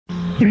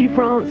Sea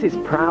France is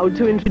proud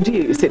to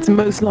introduce its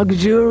most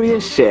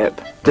luxurious ship,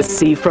 the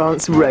Sea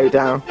France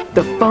Rodin,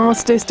 the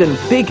fastest and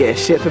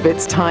biggest ship of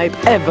its type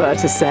ever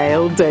to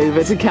sail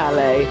Dover to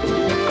Calais.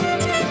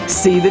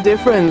 See the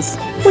difference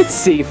with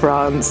Sea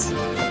France.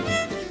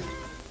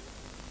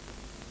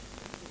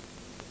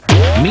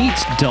 Meet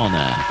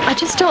Donna. I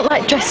just don't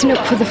like dressing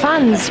up for the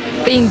fans,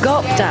 being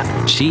gawped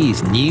at.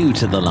 She's new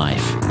to the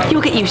life.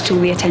 You'll get used to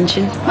all the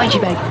attention, mind you,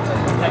 babe.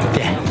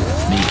 Yeah.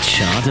 Meet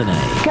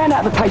Chardonnay. Going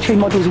out of the pastry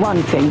model's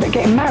one thing, but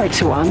getting married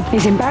to one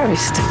is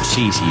embarrassed.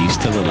 She's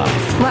used to the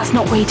life. Well, that's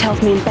not what he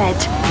tells me in bed.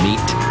 Meet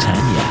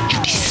Tanya.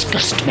 You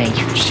disgust me.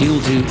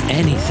 She'll do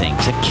anything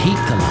to keep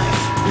the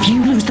life. If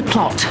you lose the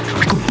plot,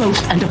 we could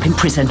both end up in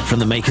prison. From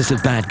the makers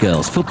of Bad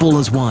Girls,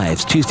 Footballers'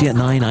 Wives, Tuesday at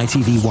 9,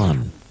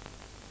 ITV1.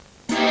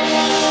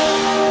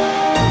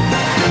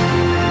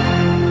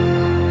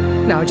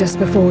 Now, just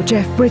before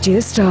Jeff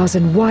Bridges stars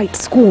in White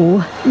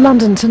Squall,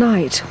 London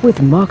Tonight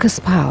with Marcus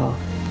Powell.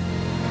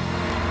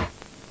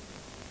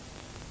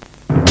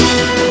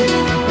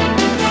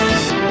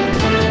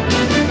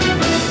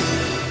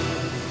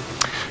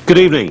 Good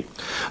evening.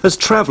 As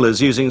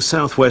travellers using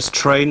Southwest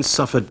trains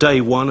suffer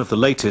day one of the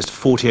latest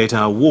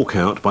 48-hour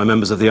walkout by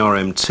members of the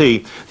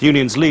RMT, the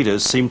union's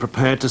leaders seem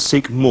prepared to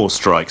seek more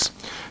strikes.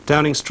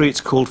 Downing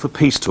Street's called for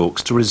peace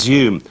talks to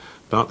resume,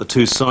 but the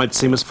two sides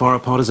seem as far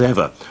apart as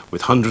ever,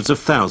 with hundreds of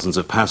thousands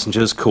of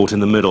passengers caught in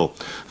the middle.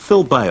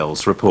 Phil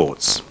Bales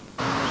reports.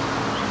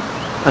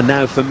 A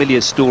now familiar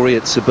story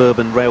at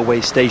suburban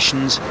railway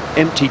stations,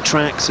 empty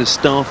tracks as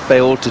staff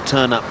failed to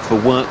turn up for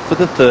work for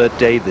the third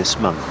day this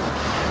month.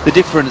 The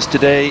difference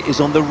today is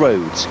on the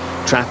roads.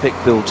 Traffic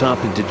built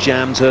up into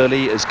jams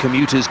early as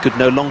commuters could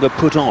no longer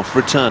put off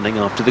returning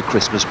after the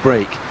Christmas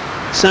break.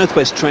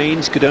 Southwest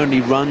trains could only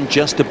run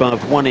just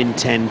above 1 in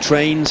 10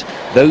 trains.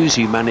 Those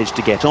who managed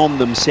to get on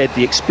them said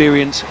the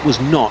experience was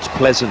not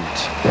pleasant.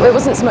 It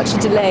wasn't so much a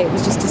delay, it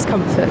was just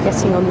discomfort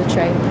getting on the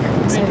train.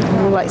 So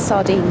more like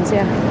sardines,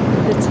 yeah.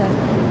 But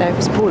no, it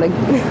was appalling.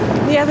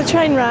 Yeah, the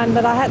train ran,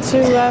 but I had to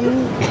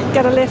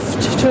get a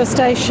lift to a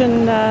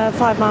station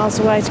 5 miles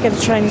away to get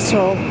a train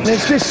stall.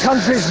 It's this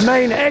country's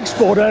main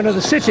export earner,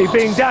 the city,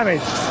 being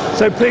damaged.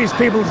 So please,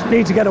 people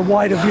need to get a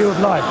wider view of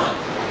life.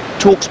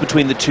 Talks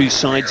between the two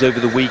sides over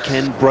the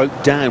weekend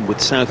broke down, with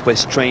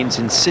Southwest Trains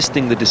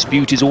insisting the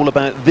dispute is all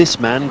about this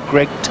man,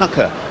 Greg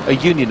Tucker, a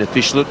union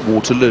official at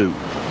Waterloo.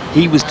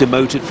 He was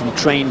demoted from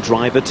train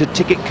driver to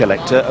ticket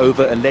collector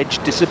over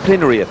alleged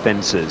disciplinary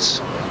offences.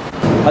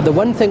 The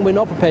one thing we're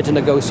not prepared to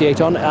negotiate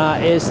on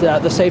is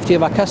the safety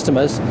of our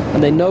customers,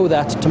 and they know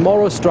that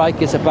tomorrow's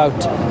strike is about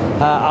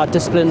our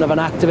discipline of an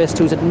activist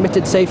who's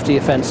admitted safety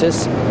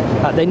offences.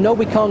 They know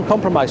we can't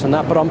compromise on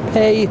that, but on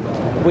pay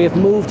we have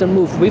moved and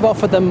moved. We've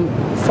offered them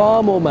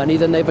far more money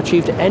than they've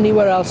achieved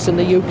anywhere else in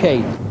the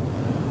UK.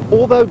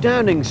 Although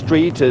Downing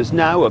Street has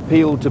now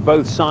appealed to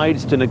both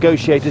sides to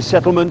negotiate a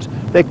settlement,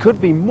 there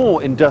could be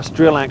more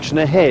industrial action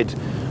ahead.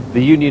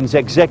 The union's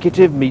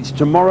executive meets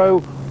tomorrow.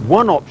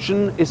 One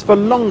option is for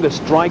longer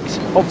strikes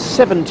of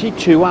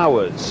 72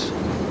 hours.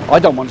 I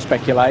don't want to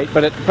speculate,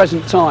 but at the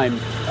present time,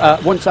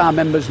 once our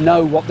members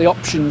know what the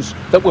options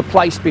that were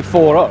placed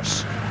before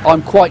us,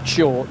 I'm quite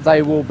sure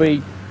they will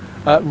be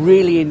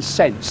really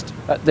incensed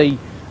at the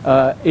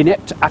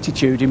inept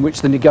attitude in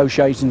which the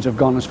negotiations have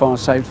gone as far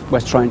as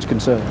Southwest Trains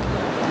concerned.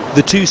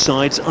 The two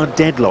sides are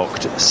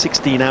deadlocked.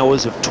 16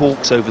 hours of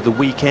talks over the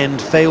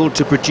weekend failed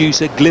to produce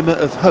a glimmer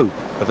of hope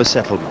of a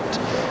settlement.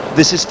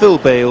 This is Phil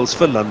Bales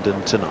for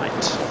London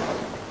Tonight.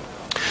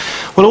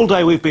 Well, all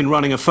day we've been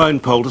running a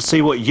phone poll to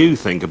see what you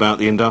think about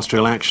the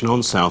industrial action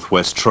on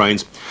Southwest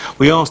Trains.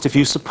 We asked if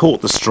you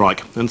support the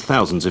strike, and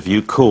thousands of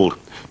you called.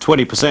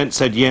 20%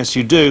 said yes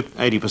you do,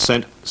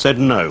 80% said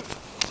no.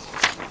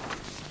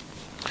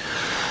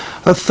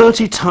 A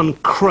 30-ton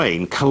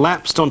crane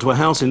collapsed onto a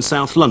house in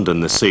South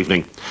London this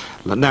evening,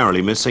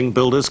 narrowly missing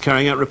builders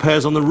carrying out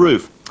repairs on the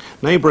roof.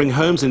 Neighbouring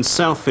homes in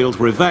Southfield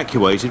were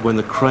evacuated when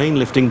the crane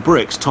lifting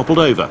bricks toppled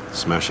over,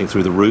 smashing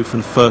through the roof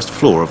and first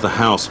floor of the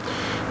house.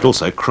 It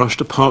also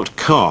crushed a parked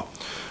car.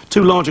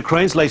 Two larger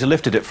cranes later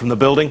lifted it from the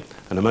building,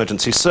 and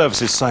emergency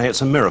services say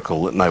it's a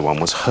miracle that no one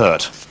was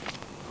hurt.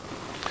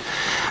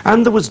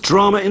 And there was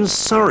drama in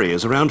Surrey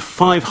as around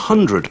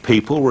 500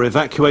 people were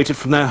evacuated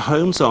from their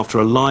homes after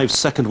a live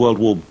Second World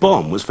War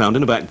bomb was found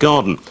in a back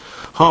garden.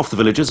 Half the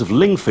villagers of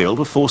Lingfield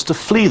were forced to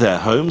flee their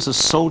homes as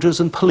soldiers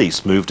and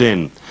police moved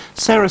in.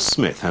 Sarah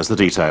Smith has the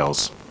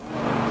details.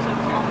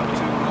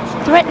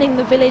 Threatening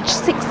the village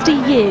 60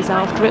 years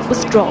after it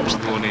was dropped,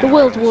 the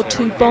World War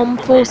II bomb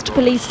forced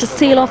police to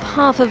seal off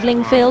half of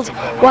Lingfield,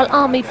 while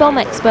army bomb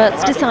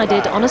experts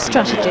decided on a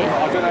strategy.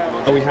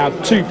 We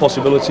have two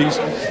possibilities.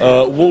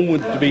 One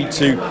would be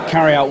to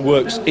carry out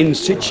works in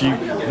situ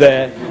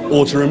there,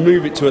 or to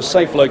remove it to a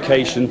safe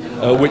location,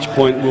 at which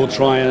point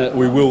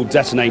we will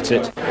detonate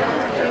it.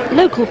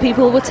 Local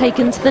people were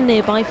taken to the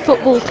nearby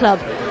football club.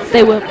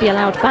 They won't be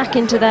allowed back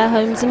into their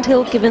homes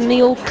until given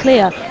the all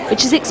clear,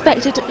 which is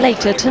expected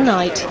later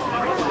tonight.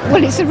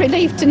 Well, it's a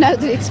relief to know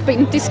that it's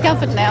been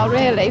discovered now,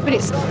 really, but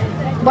it's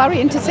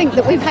worrying to think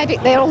that we've had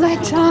it there all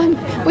that time.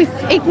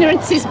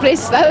 Ignorance is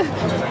bliss, though.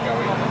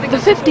 The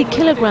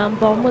 50-kilogram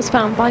bomb was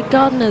found by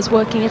gardeners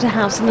working at a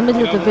house in the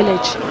middle of the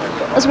village.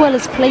 As well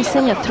as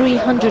placing a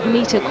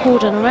 300-metre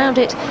cordon around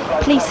it,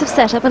 police have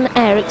set up an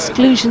air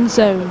exclusion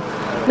zone.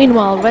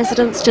 Meanwhile,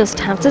 residents just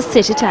have to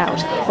sit it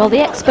out while the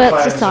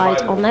experts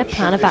decide on their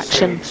plan of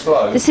action.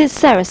 This is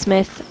Sarah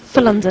Smith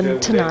for London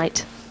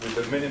Tonight.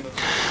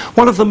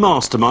 One of the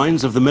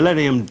masterminds of the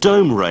Millennium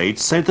Dome raid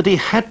said that he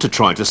had to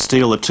try to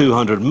steal the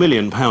 £200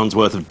 million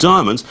worth of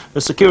diamonds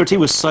as security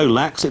was so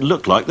lax it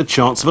looked like the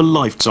chance of a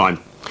lifetime.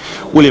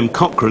 William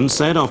Cochrane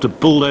said after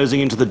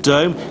bulldozing into the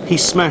dome, he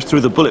smashed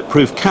through the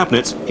bulletproof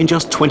cabinets in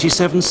just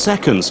 27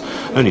 seconds,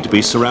 only to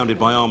be surrounded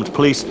by armed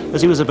police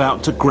as he was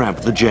about to grab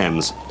the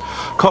gems.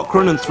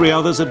 Cochrane and 3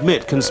 others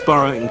admit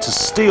conspiring to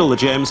steal the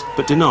gems,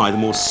 but deny the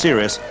more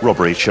serious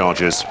robbery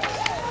charges.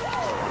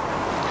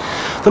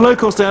 The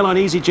low-cost airline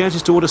EasyJet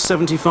is to order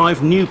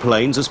 75 new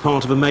planes as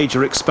part of a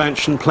major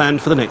expansion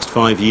planned for the next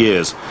 5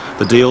 years.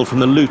 The deal from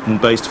the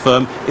Luton-based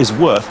firm is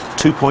worth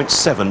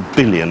 £2.7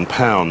 billion.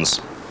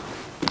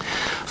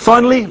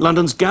 Finally,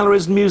 London's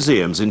galleries and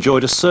museums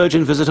enjoyed a surge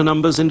in visitor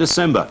numbers in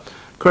December.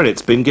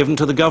 Credit's been given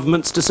to the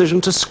government's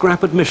decision to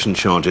scrap admission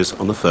charges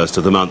on the 1st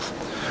of the month.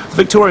 The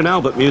Victoria and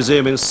Albert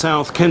Museum in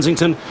South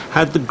Kensington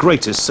had the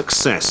greatest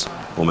success.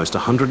 Almost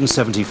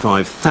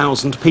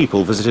 175,000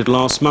 people visited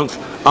last month,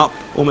 up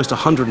almost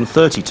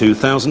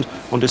 132,000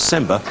 on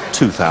December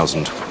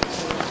 2000.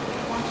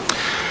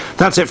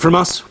 That's it from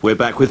us. We're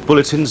back with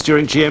bulletins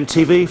during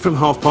GMTV from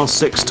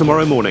 6:30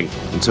 tomorrow morning.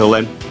 Until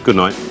then, good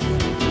night.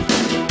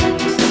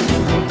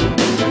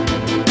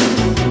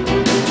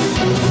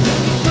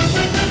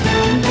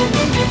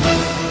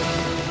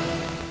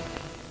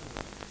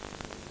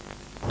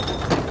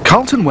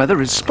 Carlton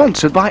Weather is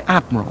sponsored by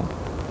Admiral.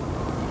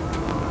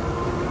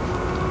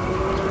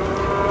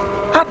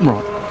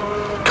 Admiral,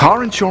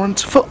 car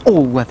insurance for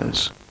all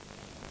weathers.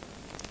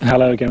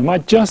 Hello again. We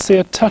might just see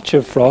a touch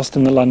of frost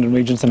in the London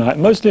region tonight,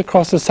 mostly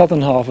across the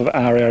southern half of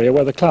our area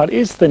where the cloud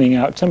is thinning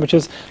out.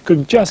 Temperatures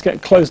could just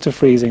get close to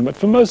freezing, but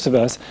for most of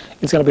us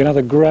it's going to be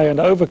another grey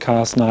and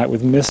overcast night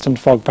with mist and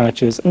fog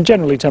patches, and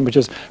generally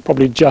temperatures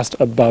probably just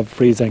above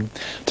freezing.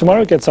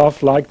 Tomorrow gets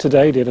off like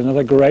today did,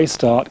 another grey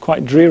start,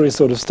 quite dreary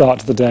sort of start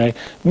to the day,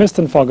 mist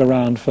and fog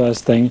around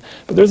first thing,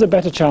 but there is a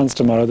better chance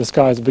tomorrow. The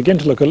skies will begin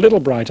to look a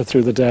little brighter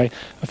through the day,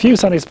 a few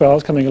sunny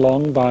spells coming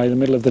along by the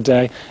middle of the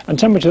day, and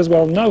temperatures,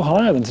 well, no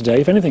higher than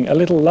today, if anything a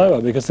little lower,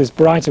 because this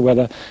brighter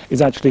weather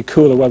is actually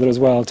cooler weather as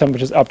well,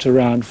 temperatures up to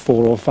around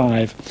 4 or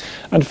 5.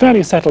 And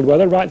fairly settled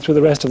weather right through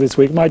the rest of this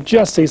week. Might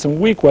just see some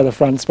weak weather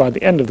fronts by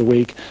the end of the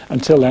week.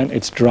 Until then,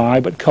 it's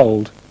dry but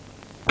cold.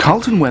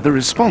 Carlton Weather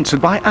is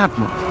sponsored by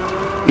Admiral,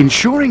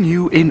 insuring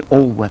you in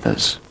all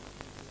weathers.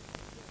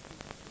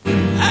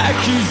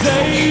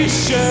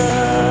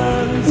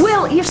 Accusations.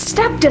 Will, you've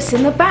stabbed us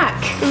in the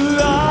back.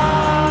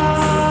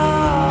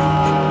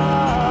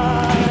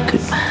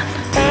 Good man.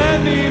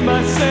 Any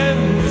my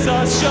sins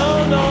are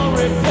shown no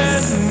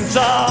repentance.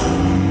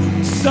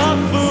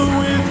 Suffer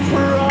with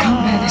pride.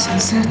 Can't bear this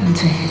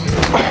uncertainty.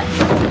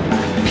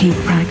 Peak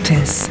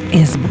Practice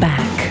is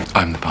back.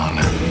 I'm the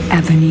partner.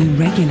 At the new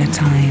regular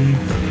time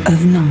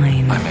of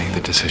 9. I make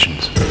the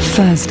decisions.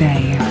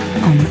 Thursday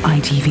on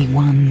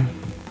ITV1.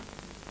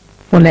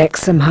 Well,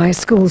 next, some high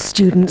school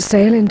students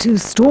sail into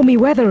stormy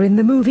weather in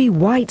the movie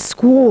White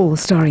Squall,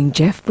 starring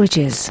Jeff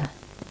Bridges.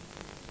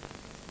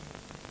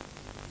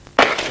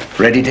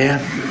 Ready, dear?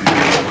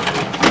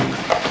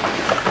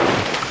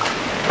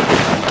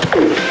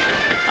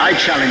 I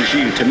challenge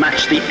you to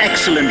match the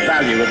excellent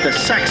value of the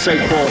Saxo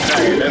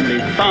Forte at only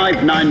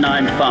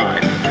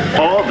 $5,995.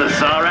 Or the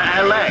Zara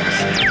LX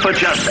for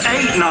just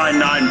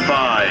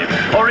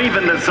 $8,995. Or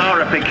even the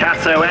Zara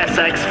Picasso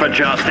SX for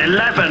just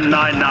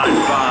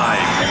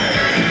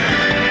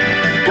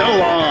 $11,995.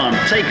 Go on,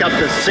 take up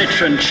the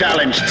Citroen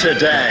Challenge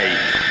today.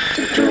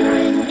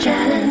 Citroen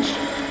Challenge.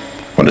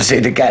 Want to see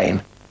it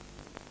again?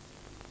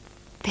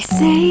 They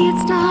say it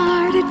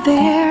started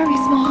very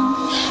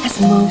small, as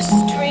most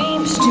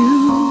dreams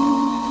do.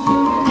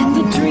 And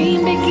the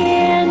dream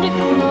began to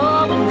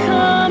grow and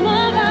come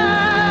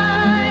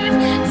alive,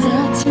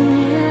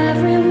 touching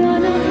every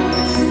one of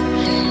us,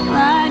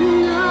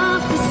 lighting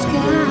up the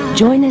sky.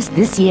 Join us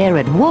this year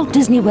at Walt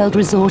Disney World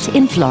Resort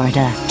in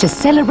Florida to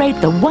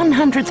celebrate the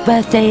 100th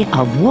birthday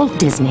of Walt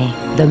Disney,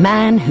 the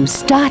man who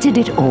started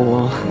it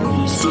all.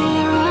 We share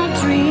a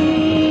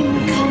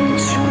dream come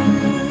true.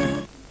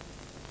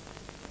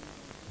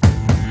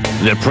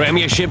 The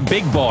Premiership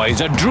big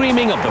boys are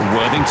dreaming of the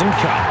Worthington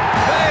Cup.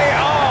 They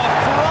are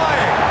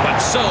flying! But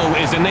so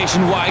is the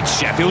nationwide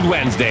Sheffield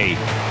Wednesday.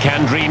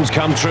 Can dreams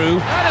come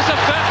true? That is a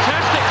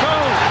fantastic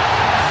goal!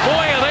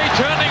 Boy, are they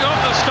turning on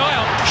the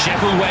style!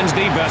 Sheffield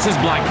Wednesday versus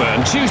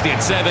Blackburn, Tuesday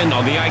at 7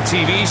 on the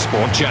ITV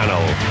Sport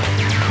Channel.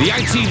 The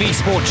ITV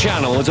Sport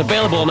Channel is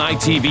available on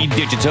ITV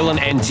Digital and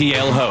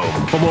NTL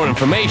Home. For more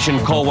information,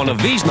 call one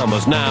of these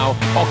numbers now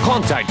or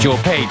contact your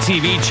pay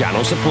TV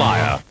channel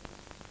supplier.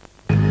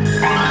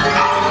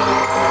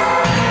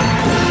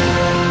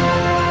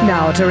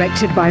 Now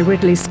directed by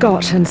Ridley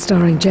Scott and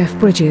starring Jeff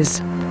Bridges,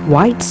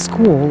 White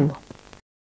Squall.